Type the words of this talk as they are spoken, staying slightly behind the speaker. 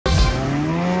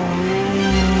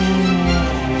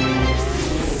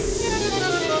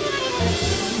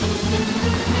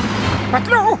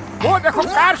पतलू, वो देखो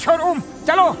car showroom.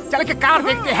 चलो चल के कार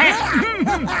देखते हैं।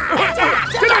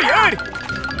 चलो यार।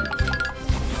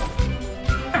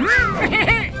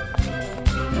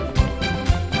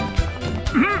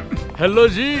 Hello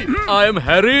ji, I am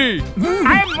Harry.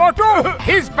 I am Motu,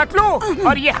 he is Patlu,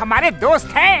 और ये हमारे दोस्त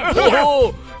हैं।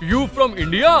 ओह, you from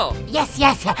India? Yes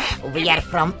yes, we are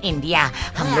from India.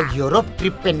 हम लोग यूरोप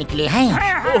ट्रिप पे निकले हैं।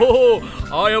 ओह,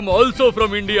 I am also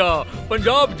from India.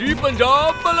 Punjab जी,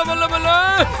 पंजाब। बल्ले बल्ले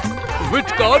बल्ले।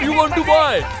 Which car you want to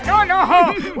buy? No,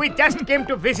 we just came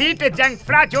to visit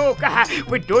Jhatka.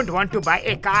 We don't want to buy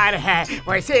a car है।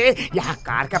 वैसे यहाँ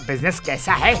कार का बिजनेस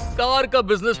कैसा है? कार का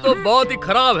बिजनेस तो बहुत ही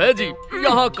खराब है जी।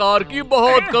 यहाँ कार की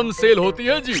बहुत कम सेल होती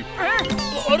है जी।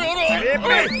 अरे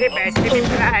बैठे बैठे भी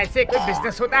मेरा ऐसे कोई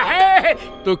बिजनेस होता है?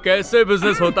 तो कैसे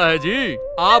बिजनेस होता है जी,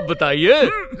 आप बताइए।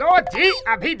 लो जी,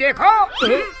 अभी देखो।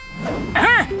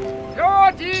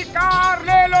 लो जी, कार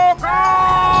ले लो,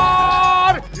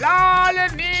 कार। लाल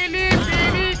नीली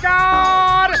पीली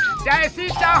कार, जैसी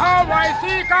चाहो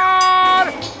वैसी कार।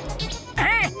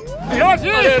 लो जी।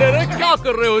 अरे क्या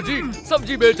कर रहे हो जी?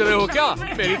 सब्जी बेच रहे हो क्या?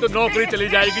 मेरी तो नौकरी चली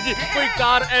जाएगी जी। कोई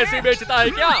कार ऐसे बेचता है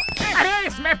क्या? अरे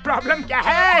इसमें प्रॉब्लम क्या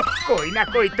है? कोई ना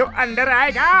कोई तो अंदर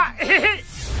आएगा।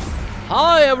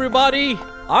 Hi everybody,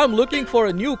 I'm looking for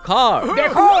a new car.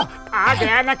 देखो, आ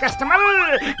गया ना कस्टमर।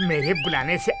 मेरे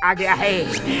बुलाने से आ गया है।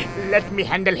 Let me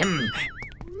handle him.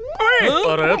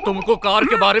 अरे तुमको कार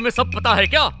के बारे में सब पता है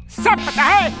क्या? सब पता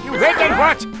है। You wait and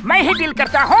watch. मैं ही डील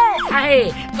करता हूँ।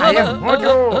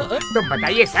 तो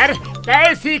बताइए सर,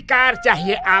 कैसी कार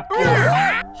चाहिए आपको?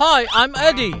 Hi, I'm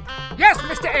Eddie. Yes,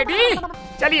 Mr. Eddie.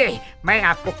 चलिए, मैं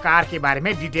आपको कार के बारे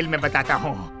में डिटेल में बताता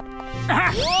हूँ।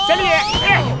 चलिए।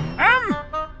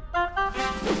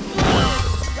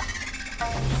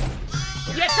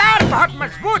 ये कार बहुत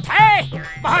मजबूत है,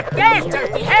 बहुत तेज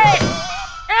चलती है,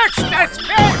 एक्स्ट्रा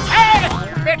स्पेस है,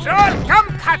 पेट्रोल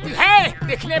कम खाती है,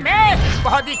 दिखने में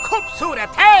बहुत ही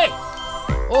खूबसूरत है।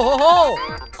 Oh,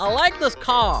 I like this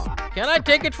car. Can I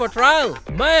take it for trial?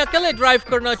 मैं अकेले ड्राइव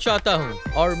करना चाहता हूँ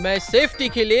और मैं सेफ्टी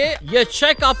के लिए ये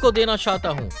चेक आपको देना चाहता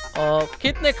हूँ।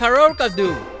 कितने करोड़ का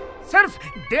दूँ? सिर्फ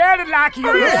 1.5 लाख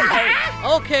यूरो है।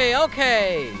 Okay.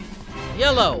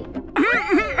 Yellow.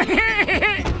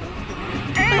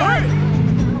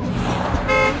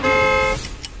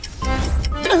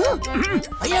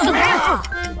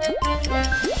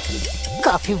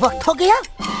 काफी वक्त हो गया,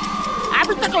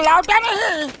 अभी तक लौटा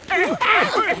नहीं।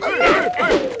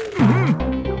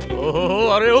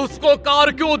 ओह, अरे उसको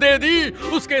कार क्यों दे दी?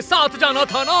 उसके साथ जाना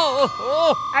था ना।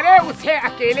 अरे उसे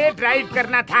अकेले ड्राइव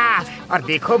करना था। और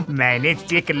देखो, मैंने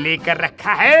चेक लेकर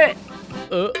रखा है।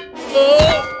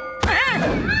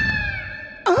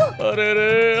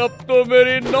 अरे अब तो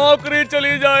मेरी नौकरी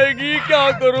चली जाएगी। क्या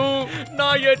करूं?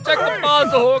 ना ये चेक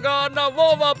पास होगा, ना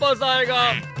वो वापस आएगा।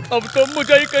 अब तो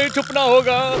मुझे ही कहीं छुपना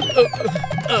होगा।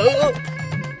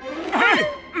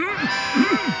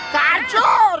 कार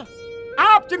चोर!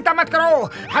 आप चिंता मत करो,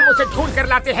 हम उसे ढूंढ कर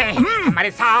लाते हैं।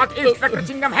 हमारे साथ इंस्पेक्टर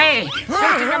चिंगम है।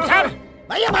 चिंगम सर।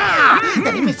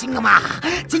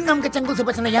 चिंगम के चंगुल से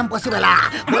बचना इम्पॉसिबल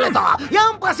है। बोले तो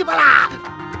इम्पॉसिबल है।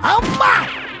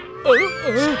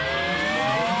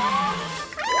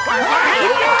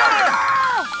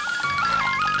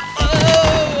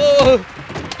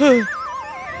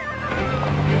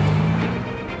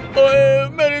 ओए,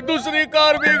 मेरी दूसरी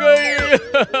कार भी गई।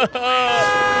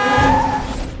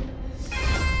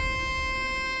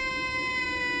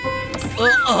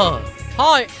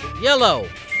 Hi, Yellow.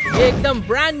 ये एकदम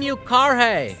ब्रांड न्यू कार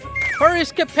है, पर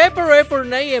इसके पेपर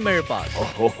नहीं है मेरे पास।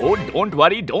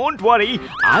 Don't worry.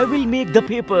 I will make the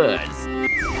papers.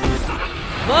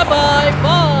 Bye.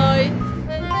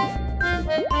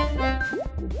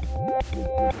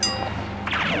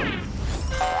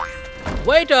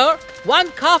 Waiter, one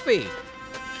coffee.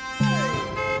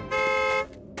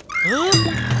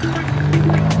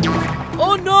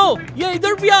 Oh no, ये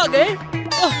इधर भी आ गए।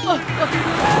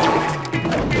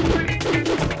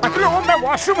 पतलू, मैं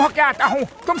वॉशरूम होके आता हूँ,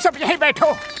 तुम सब यहीं बैठो।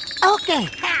 ओके।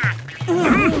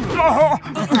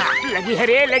 लगी है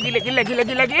रे, लगी।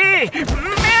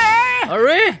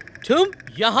 अरे तुम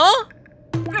यहाँ?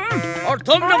 और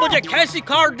तुमने मुझे कैसी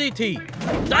कार दी थी?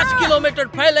 10 किलोमीटर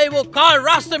पहले वो कार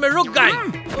रास्ते में रुक गई।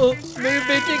 मेरी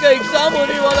बेटी का एग्जाम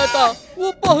होने वाला था,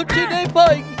 वो पहुंच ही नहीं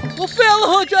पाएगी, वो फेल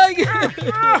हो जाएगी।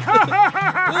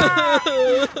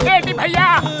 बेटी भैया,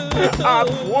 आप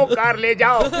वो कार ले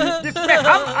जाओ जिसमें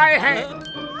हम आए हैं।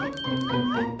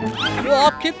 वो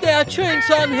आप कितने अच्छे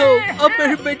इंसान हो, अब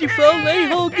मेरी बेटी फेल नहीं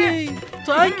होगी।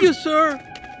 Thank you sir.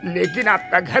 लेकिन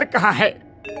आपका घर कहाँ है?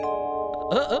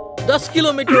 10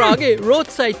 किलोमीटर आगे रोड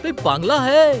साइड पे बांग्ला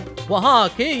है, वहाँ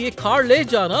आके ये कार ले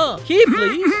जाना। की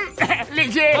प्लीज।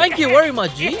 लीजिए। Thank you very much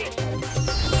ji.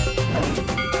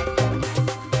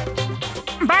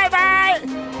 Bye bye.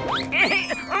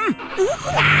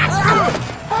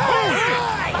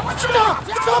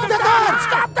 Stop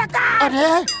the car. अरे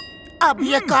अब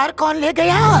ये कार कौन ले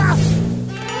गया?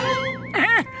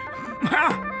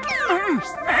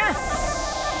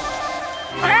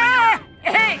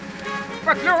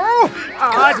 पतलू,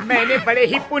 आज मैंने बड़े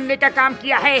ही पुण्य का काम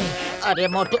किया है। अरे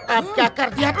मोटू, अब क्या कर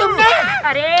दिया तुमने?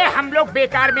 अरे हम लोग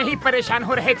बेकार में ही परेशान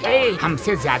हो रहे थे।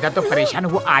 हमसे ज्यादा तो परेशान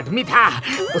वो आदमी था।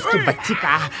 उसकी बच्ची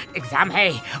का एग्जाम है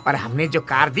और हमने जो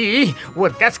कार दी वो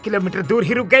 10 किलोमीटर दूर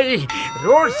ही रुक गई।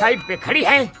 रोड साइड पे खड़ी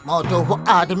है। मोटू, वो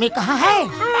आदमी कहाँ है?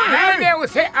 मैंने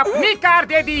उसे अपनी कार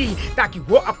दे दी ताकि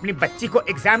वो अपनी बच्ची को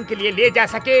एग्जाम के लिए ले जा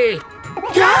सके।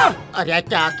 क्या? अरे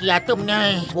क्या किया तुमने?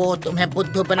 वो तुम्हें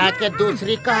बुद्धू बना के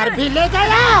दूसरी कार भी ले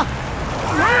गया।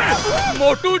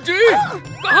 मोटू जी,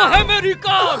 कहाँ है मेरी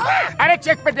कार? अरे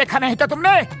चेक पे देखा नहीं था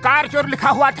तुमने? कार चोर लिखा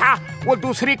हुआ था। वो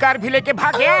दूसरी कार भी लेके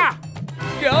भाग गया।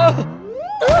 क्या?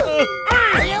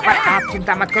 पर आप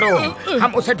चिंता मत करो,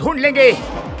 हम उसे ढूंढ लेंगे।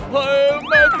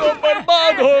 मैं तो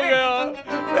बर्बाद हो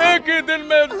गया। एक ही दिन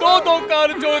में 2 कार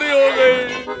चोरी हो गई।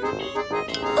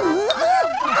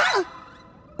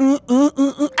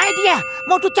 आइडिया।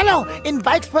 मोटू चलो, इन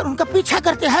बाइक्स पर उनका पीछा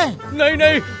करते हैं।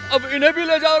 नहीं, अब इन्हें भी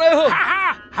ले जा रहे हो?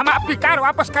 हाँ, हम आपकी कार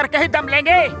वापस करके ही दम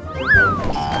लेंगे।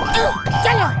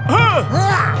 चलो।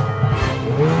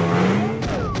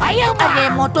 अरे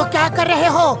मोटू, क्या कर रहे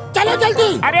हो? चलो जल्दी।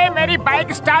 अरे मेरी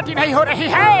बाइक स्टार्ट ही नहीं हो रही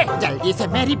है। जल्दी से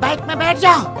मेरी बाइक में बैठ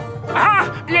जाओ।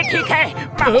 हाँ, ये ठीक है।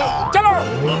 चलो।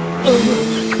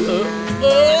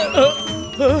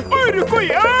 ओए रुको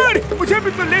यार, मुझे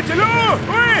भी तो ले चलो।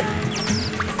 ओए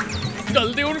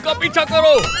जल्दी उनका पीछा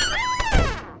करो।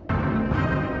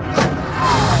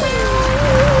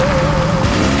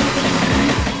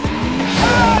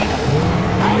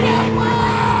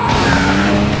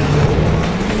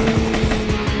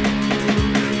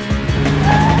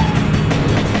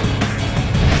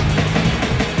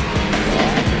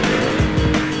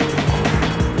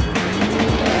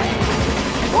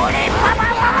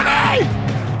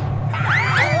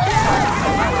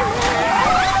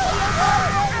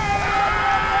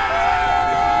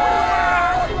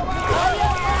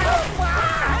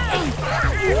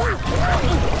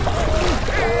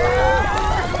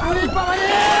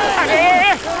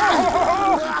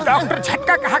 डॉक्टर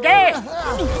झटका कहाँ गए?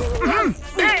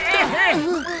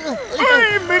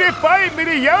 मेरे भाई,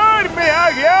 मेरे यार, मैं आ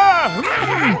गया।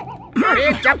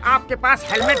 अरे जब आपके पास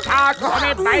हेलमेट था तो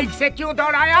हमें बाइक से क्यों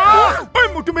दौड़ाया?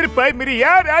 मोटू मेरे भाई, मेरे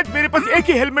यार, आज मेरे पास एक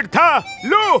ही हेलमेट था।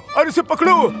 लो और उसे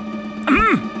पकड़ो।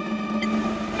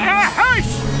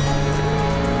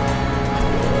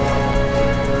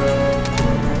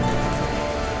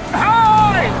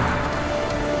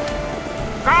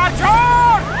 कार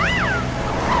चोर,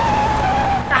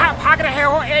 कहाँ भाग रहे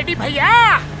हो एडी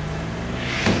भैया?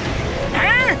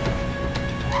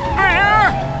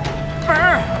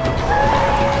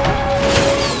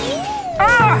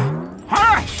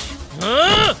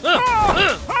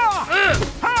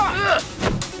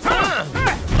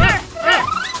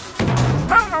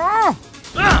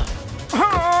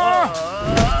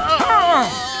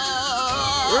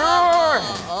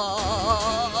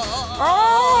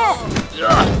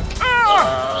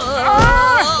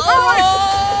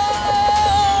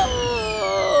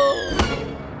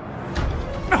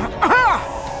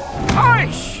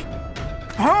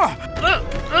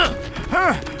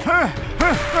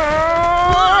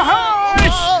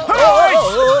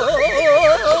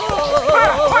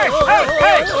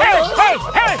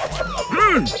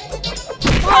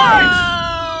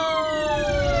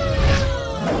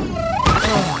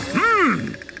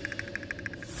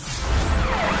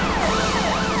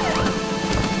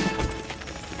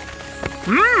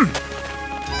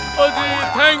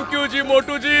 Thank you ji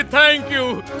Motu ji, thank you.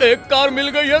 एक कार मिल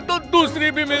गई है तो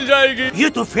दूसरी भी मिल जाएगी। ये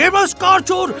तो फेमस कार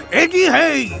चोर एडी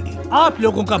है। आप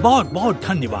लोगों का बहुत बहुत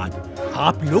धन्यवाद।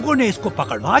 आप लोगों ने इसको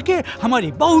पकड़वा के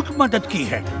हमारी बहुत मदद की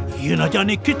है। ये न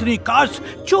जाने कितनी कार्स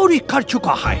चोरी कर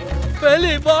चुका है।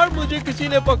 पहली बार मुझे किसी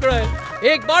ने पकड़ा है।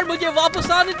 एक बार मुझे वापस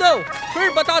आने दो, फिर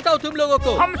बताता हूँ तुम लोगों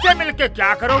को। हमसे मिलके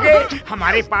क्या करोगे?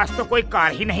 हमारे पास तो कोई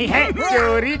कार ही नहीं है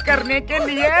चोरी करने के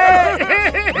लिए।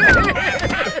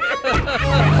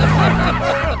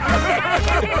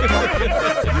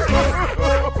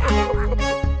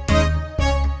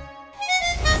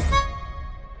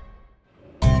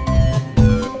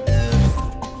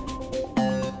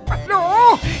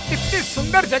 कितनी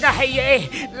सुंदर जगह है ये,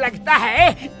 लगता है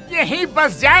यहीं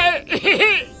बस जाए।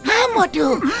 हाँ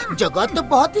मोटू, जगह तो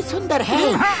बहुत ही सुंदर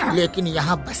है, लेकिन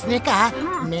यहाँ बसने का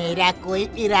मेरा कोई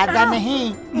इरादा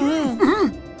नहीं।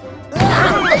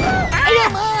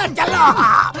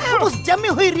 चलो उस जमी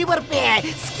हुई रिवर पे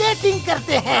स्केटिंग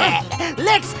करते हैं।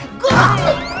 Let's go.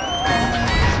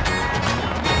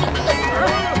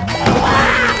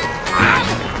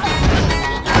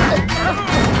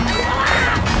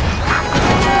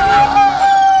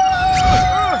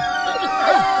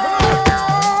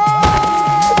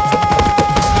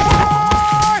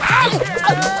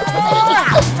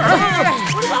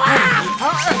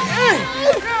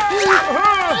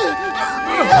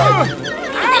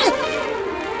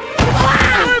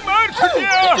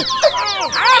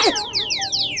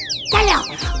 चलो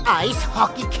आइस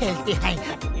हॉकी खेलते हैं।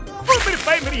 मेरे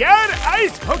भाई मेरी यार,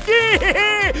 आइस हॉकी।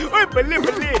 ओए बल्ले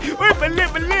बल्ले, ओए बल्ले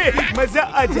बल्ले, मजा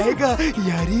आ जाएगा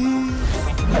यारी।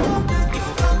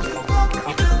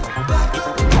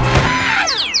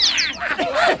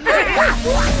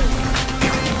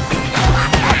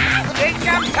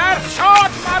 चिंगम सर,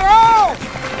 शॉट मारो।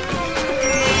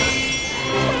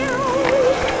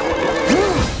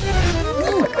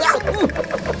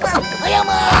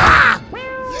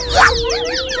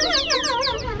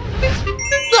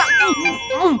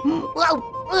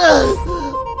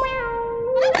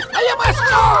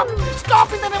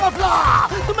 Stop in the name of law!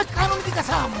 तुम्हें कानून की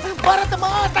कसम, भारत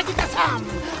माता की कसम।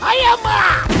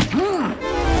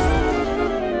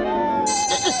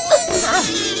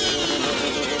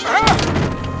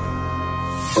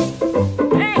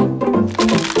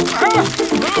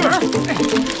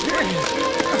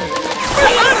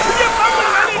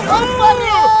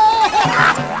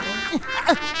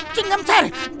 चिंगम सर,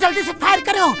 जल्दी से फायर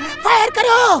करो, फायर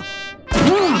करो।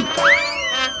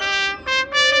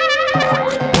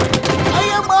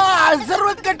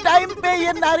 जरूरत के टाइम पे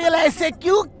ये नारियल ऐसे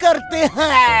क्यों करते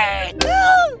हैं?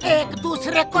 एक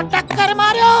दूसरे को टक्कर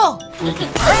मारो।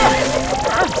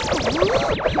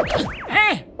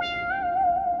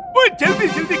 वो जल्दी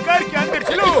जल्दी कार के अंदर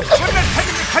चलो, वरना ठंड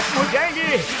में खत्म हो जाएंगे।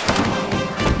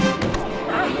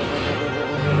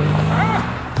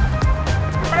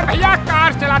 बड़े भैया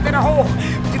कार चलाते रहो,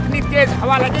 जितनी तेज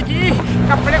हवा लगेगी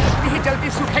कपड़े उतनी ही जल्दी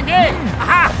सूखेंगे।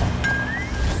 हाँ।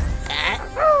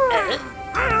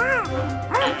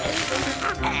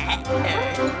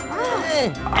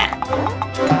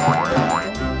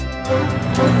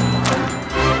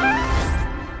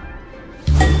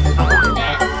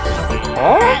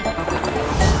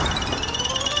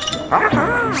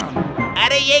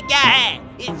 अरे ये क्या है?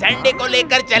 इस झंडे को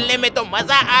लेकर चलने में तो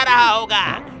मजा आ रहा होगा।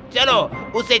 चलो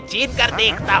उसे छीन कर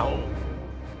देखता हूँ।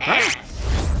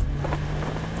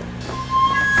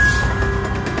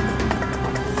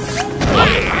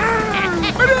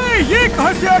 अरे ये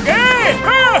कहाँ से आ गए?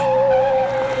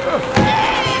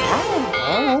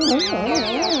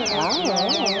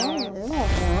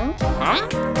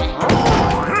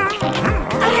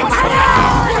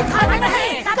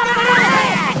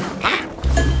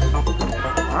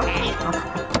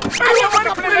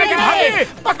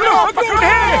 पकड़ो पकड़ो।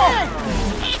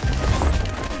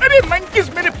 अरे मंकीज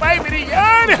मेरे पाए मेरे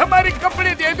यार, हमारे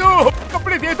कपड़े दे दो,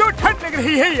 कपड़े दे दो, ठंड लग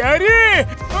रही है यार।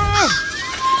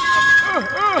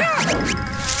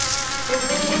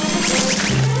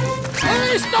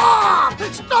 Stop,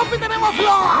 stop in the name of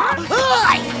law.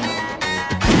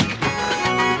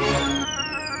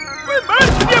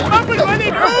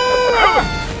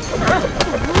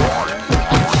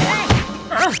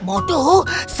 मोटू,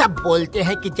 सब बोलते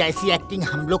हैं कि जैसी एक्टिंग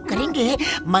हम लोग करेंगे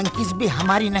मंकीज भी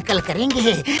हमारी नकल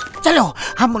करेंगे। चलो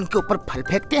हम उनके ऊपर फल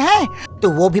फेंकते हैं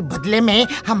तो वो भी बदले में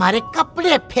हमारे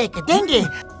कपड़े फेंक देंगे।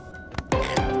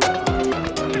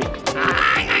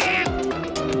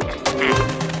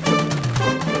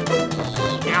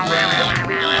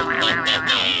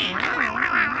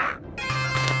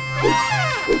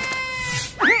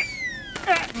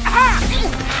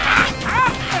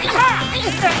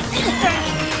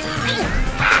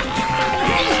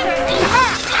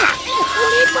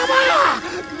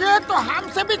 ये तो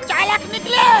हमसे भी चालाक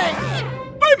निकले।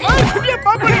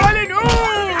 पापड़ वाले नो।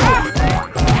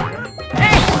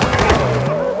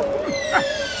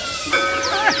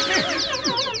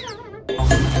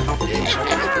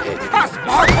 बस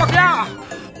बहुत हो गया।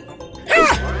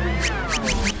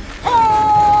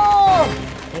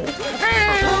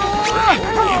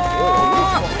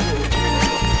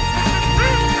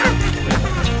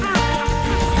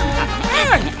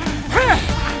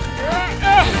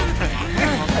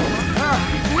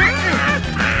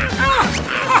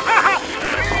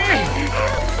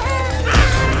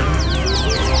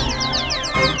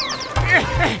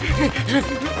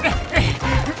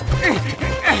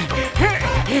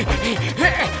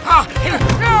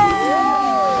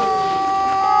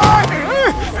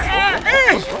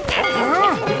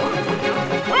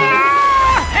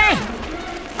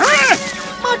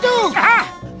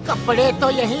 कपड़े तो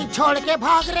यहीं छोड़ के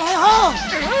भाग रहे हो।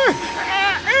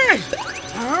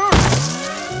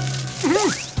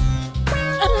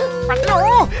 पतलू,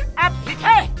 अब ठीक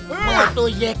है? मोटू,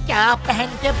 ये क्या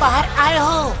पहन के बाहर आए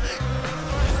हो?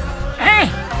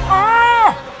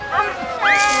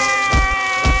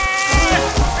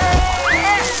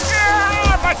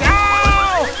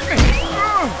 बचाओ!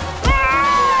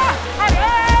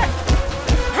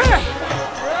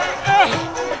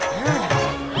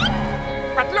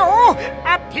 पतलू,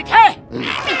 अब ठीक है?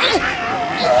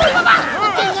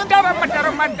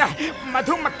 डरो मत,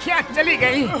 मधुमक्खियाँ चली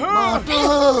गई। मोटू,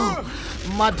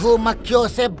 मधुमक्खियों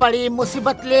से बड़ी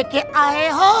मुसीबत लेके आए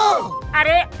हो।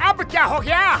 अरे अब क्या हो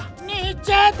गया?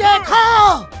 नीचे देखो।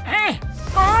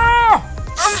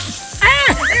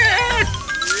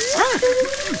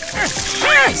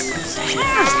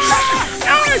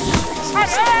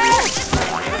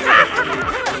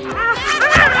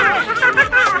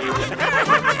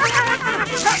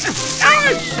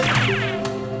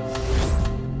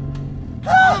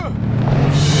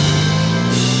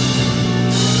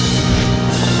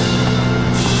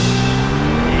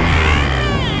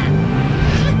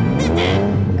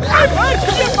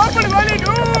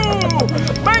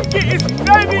 Monkey is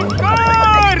driving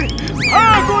car!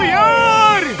 भागो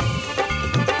यार!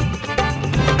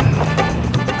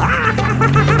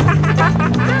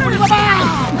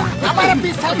 हमारे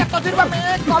 20 साल का तजुर्बा में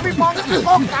कभी मंकी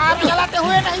को कार चलाते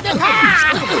हुए नहीं देखा।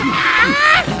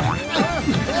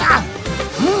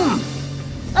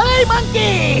 Hey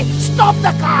monkey, stop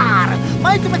the car!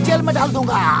 मैं तुम्हें जेल में डाल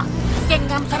दूंगा।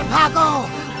 किंगम सर भागो,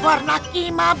 वरना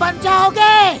कीमा बन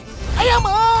जाओगे।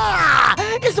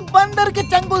 इस बंदर के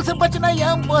चंगुल से बचना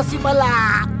इम्पॉसिबल है।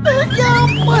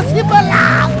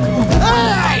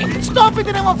 Stop it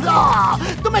in the flow.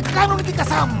 तुम्हें कानून की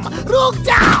कसम, रुक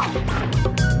जाओ।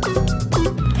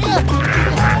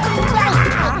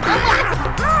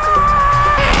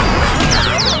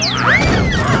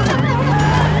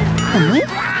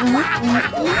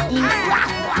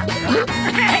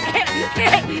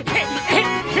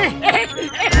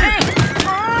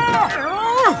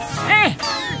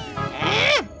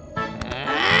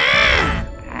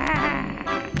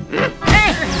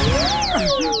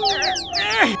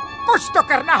 कुछ तो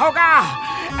करना होगा,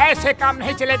 ऐसे काम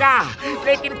नहीं चलेगा।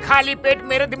 लेकिन खाली पेट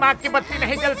मेरे दिमाग की बत्ती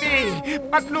नहीं जलती।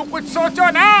 पतलू, कुछ सोचो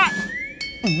ना।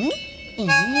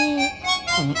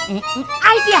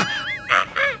 आइडिया,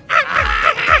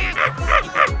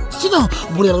 सुनो।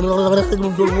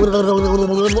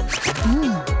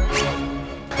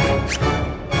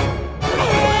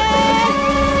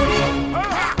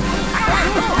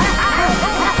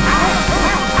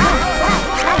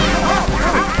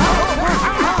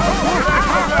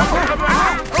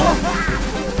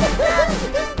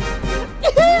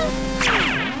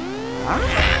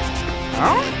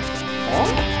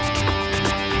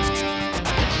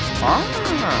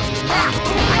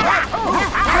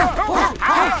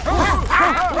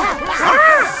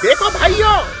 देखो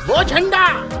भाइयों, वो झंडा,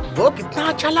 वो कितना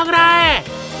अच्छा लग रहा है।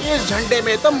 इस झंडे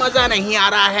में तो मजा नहीं आ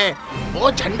रहा है,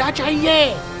 वो झंडा चाहिए।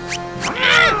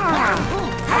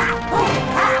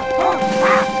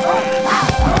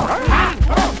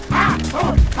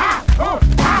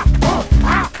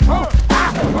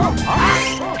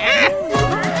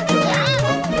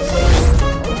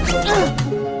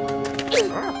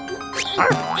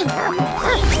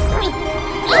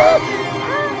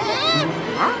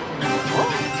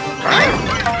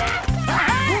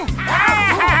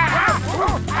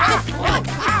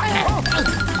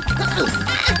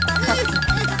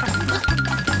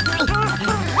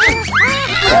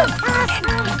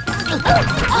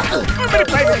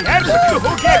 हो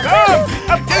गया काम,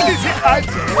 अब जल्दी से आ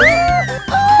जाओ।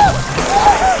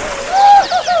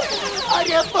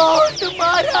 अरे बहुत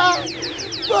मारा,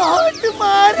 बहुत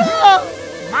मारा।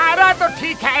 मारा तो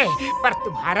ठीक है, पर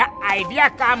तुम्हारा आइडिया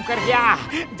काम कर गया।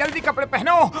 जल्दी कपड़े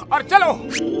पहनो और चलो।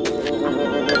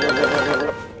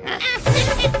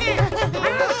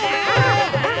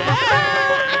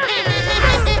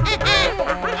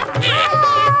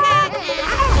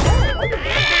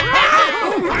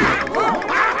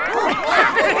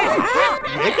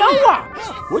 ये क्या हुआ?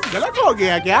 कुछ गलत हो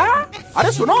गया क्या?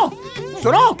 अरे सुनो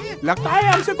सुनो, लगता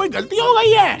है हमसे कोई गलती हो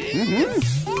गई है।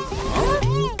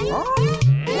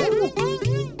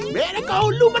 मेरे को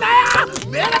उल्लू बनाया,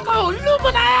 मेरे को उल्लू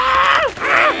बनाया।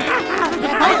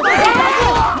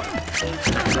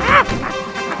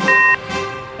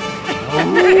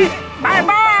 Bye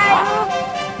bye.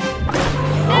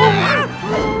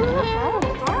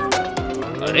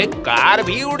 अरे कार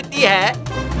भी उड़ती है।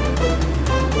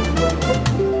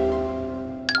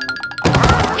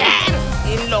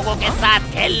 इन लोगों लोगों के साथ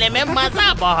खेलने में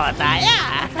मजा बहुत आया।